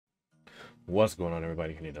What's going on,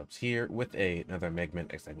 everybody? TheKennyDubz here with another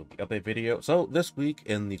Megman X Weekly update video. So this week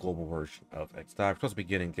in the global version of X Dive, we're supposed to be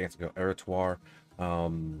getting Gangsta Girl Eratoeir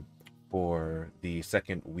for the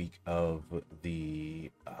second week of the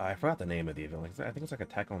I forgot the name of the event. I think it's like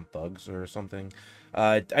Attack on Thugs or something.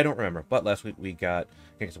 I don't remember. But last week we got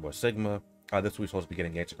Gangsta Boy Sigma. This week we're supposed to be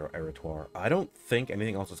getting Gangsta Girl Eratoeir. I don't think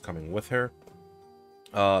anything else is coming with her.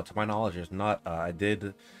 To my knowledge, is not. I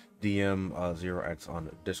did DM 0x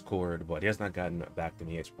on Discord, but he has not gotten back to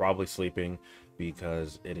me. It's probably sleeping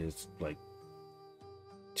because it is like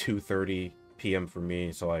 2:30 p.m. for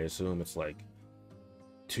me, so I assume it's like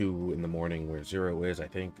 2 in the morning where Zero is. I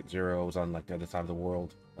think Zero is on like the other side of the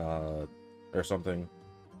world, or something.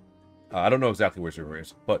 I don't know exactly where Zero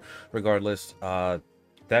is, but regardless,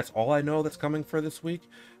 that's all I know that's coming for this week.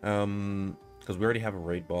 Because we already have a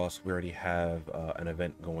raid boss, we already have an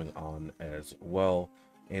event going on as well,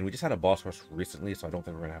 and we just had a boss rush recently, so I don't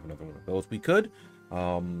think we're gonna have another one of those. We could,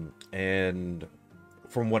 and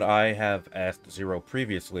from what I have asked Zero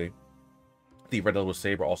previously, the Red Lotus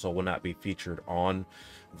Saber also will not be featured on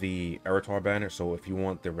the Eratoeir banner. So if you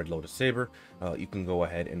want the Red Lotus Saber, you can go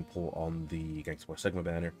ahead and pull on the Gangsta Boy Sigma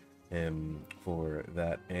banner for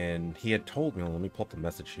that. And he had told me, let me pull up the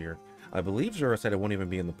message here. I believe Zero said it won't even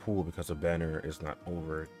be in the pool because the banner is not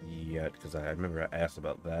over yet, because I remember I asked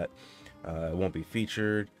about that. It won't be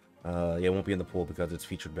featured. Yeah, it won't be in the pool because its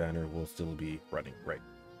featured banner will still be running, right?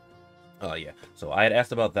 Yeah, so I had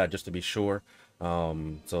asked about that just to be sure.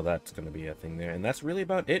 So that's going to be a thing there. And that's really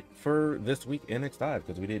about it for this week in X Dive,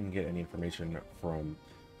 because we didn't get any information from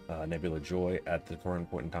Nebula Joy at the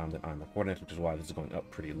current point in time that I'm recording, which is why this is going up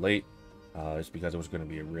pretty late. Just because it was going to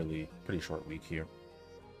be a really pretty short week here.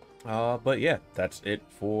 But yeah, that's it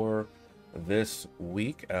for this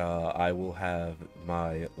week. I will have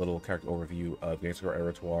my little character overview of Gangsta Girl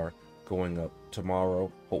Eratoeir going up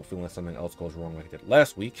tomorrow, hopefully unless something else goes wrong like I did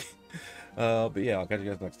last week. But yeah, I'll catch you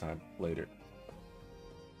guys next time. Later.